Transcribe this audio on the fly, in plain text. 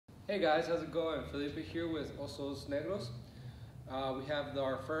Hey guys, how's it going? Felipe here with Osos Negros. We have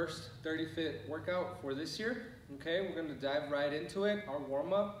our first 30-fit workout for this year. Okay, we're going to dive right into it. Our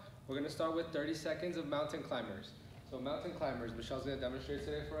warm-up, we're going to start with 30 seconds of mountain climbers. So mountain climbers, Michelle's going to demonstrate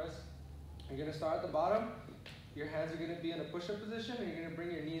today for us. You're going to start at the bottom. Your hands are going to be in a push-up position, and you're going to bring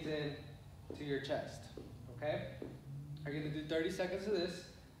your knees in to your chest. Okay? You're going to do 30 seconds of this.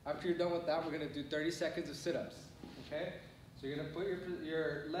 After you're done with that, we're going to do 30 seconds of sit-ups. Okay? So you're going to put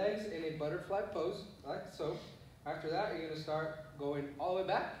your legs in a butterfly pose, like so. After that, you're going to start going all the way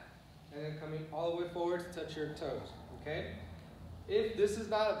back, and then coming all the way forward to touch your toes, okay? If this is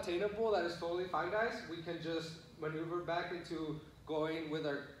not obtainable, that is totally fine, guys. We can just maneuver back into going with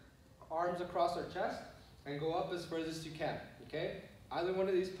our arms across our chest and go up as furthest as you can, okay? Either one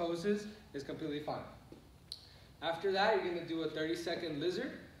of these poses is completely fine. After that, you're going to do a 30-second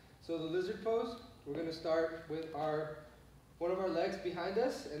lizard. So the lizard pose, we're going to start with one of our legs behind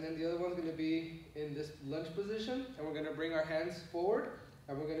us, and then the other one's going to be in this lunge position, and we're going to bring our hands forward,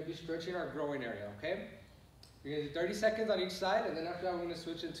 and we're going to be stretching our groin area, okay? You're going to do 30 seconds on each side, and then after that we're going to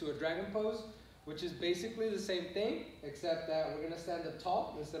switch into a dragon pose, which is basically the same thing, except that we're going to stand up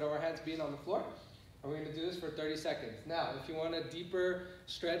tall instead of our hands being on the floor, and we're going to do this for 30 seconds. Now, if you want a deeper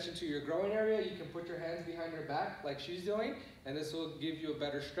stretch into your groin area, you can put your hands behind your back like she's doing, and this will give you a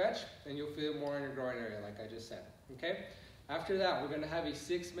better stretch, and you'll feel more in your groin area like I just said, okay? After that, we're going to have a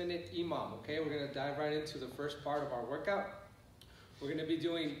 6-minute EMOM, okay? We're going to dive right into the first part of our workout. We're going to be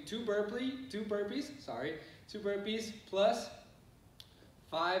doing two burpees plus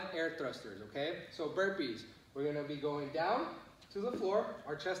 5 air thrusters, okay? So burpees, we're going to be going down to the floor.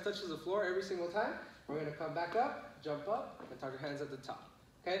 Our chest touches the floor every single time. We're going to come back up, jump up, and tuck your hands at the top,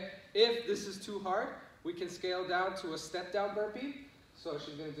 okay? If this is too hard, we can scale down to a step down burpee. So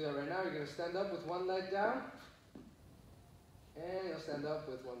she's going to do that right now. You're going to stand up with one leg down, and you'll stand up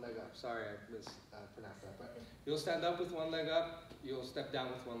with one leg up. Sorry, I mispronounced that. But you'll stand up with one leg up. You'll step down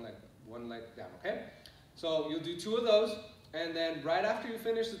with one leg down, okay? So you'll do 2 of those. And then right after you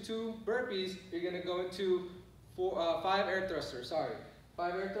finish the 2 burpees, you're going to go into 5 air thrusters. Sorry.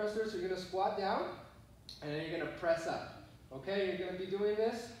 5 air thrusters. You're going to squat down. And then you're going to press up. Okay? You're going to be doing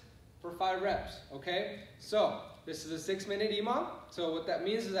this for 5 reps. Okay? So this is a 6-minute EMOM. So what that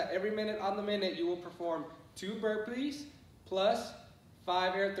means is that every minute on the minute, you will perform 2 burpees plus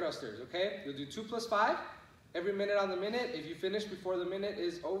 5 air thrusters, okay? You'll do 2 plus 5 every minute on the minute. If you finish before the minute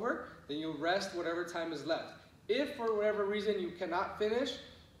is over, then you'll rest whatever time is left. If for whatever reason you cannot finish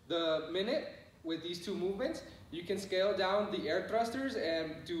the minute with these 2 movements, you can scale down the air thrusters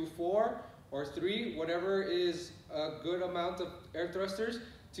and do 4 or 3, whatever is a good amount of air thrusters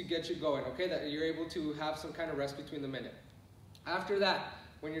to get you going, okay? That you're able to have some kind of rest between the minute. After that,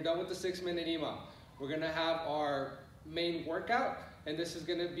 when you're done with the 6-minute EMOM, we're gonna have our main workout, and this is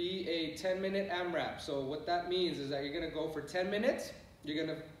going to be a 10-minute AMRAP. So what that means is that you're going to go for 10 minutes. You're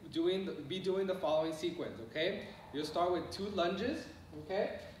going to be doing the following sequence, okay? You'll start with 2 lunges,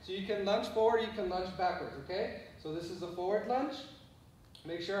 okay? So you can lunge forward, you can lunge backwards, okay? So this is a forward lunge.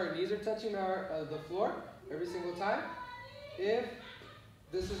 Make sure our knees are touching the floor every single time. If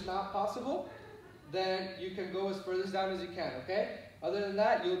this is not possible, then you can go as furthest down as you can, okay? Other than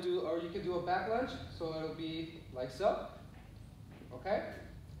that, you can do a back lunge, so it'll be like so, okay?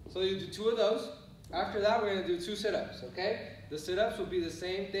 So you do 2 of those. After that, we're going to do 2 sit-ups, okay? The sit-ups will be the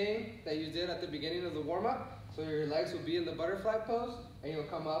same thing that you did at the beginning of the warm-up. So your legs will be in the butterfly pose, and you'll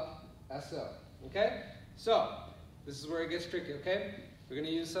come up as so, okay? So this is where it gets tricky, okay? We're going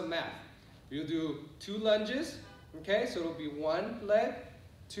to use some math. You'll do 2 lunges, okay? So it'll be 1 leg,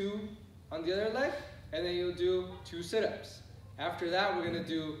 2 on the other leg, and then you'll do 2 sit-ups. After that, we're going to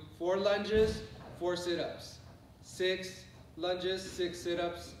do 4 lunges, 4 sit-ups, 6 lunges, 6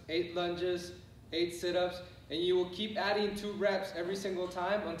 sit-ups, 8 lunges, 8 sit-ups, and you will keep adding 2 reps every single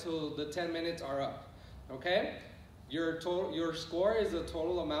time until the 10 minutes are up, okay? Your score is the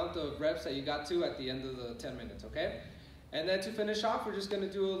total amount of reps that you got to at the end of the 10 minutes, okay? And then to finish off, we're just going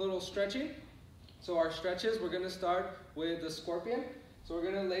to do a little stretching. So our stretches, we're going to start with the scorpion. So we're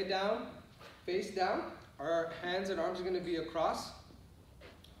going to lay down, face down. Our hands and arms are going to be across.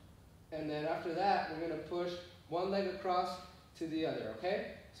 And then after that, we're going to push one leg across to the other,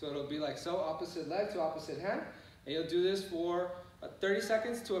 okay? So it'll be like so, opposite leg to opposite hand. And you'll do this for 30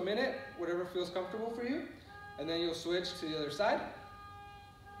 seconds to a minute, whatever feels comfortable for you. And then you'll switch to the other side.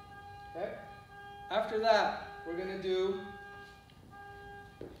 Okay? After that, we're going to do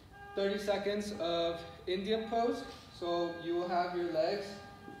 30 seconds of Indian pose. So you will have your legs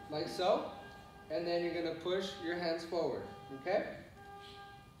like so. And then you're going to push your hands forward, okay?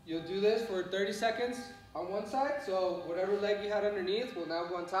 You'll do this for 30 seconds on one side, so whatever leg you had underneath will now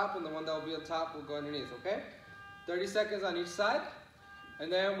go on top, and the one that will be on top will go underneath, okay? 30 seconds on each side,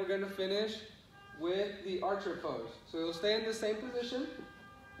 and then we're gonna finish with the archer pose. So you'll stay in the same position,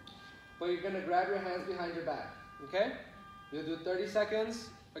 but you're gonna grab your hands behind your back, okay? You'll do 30 seconds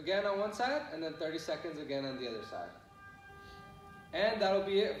again on one side, and then 30 seconds again on the other side. And that'll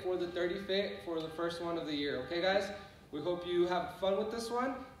be it for the 30 fit for the first one of the year, okay guys? We hope you have fun with this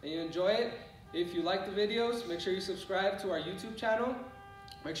one and you enjoy it. If you like the videos, make sure you subscribe to our YouTube channel.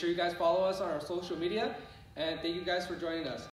 Make sure you guys follow us on our social media, and thank you guys for joining us.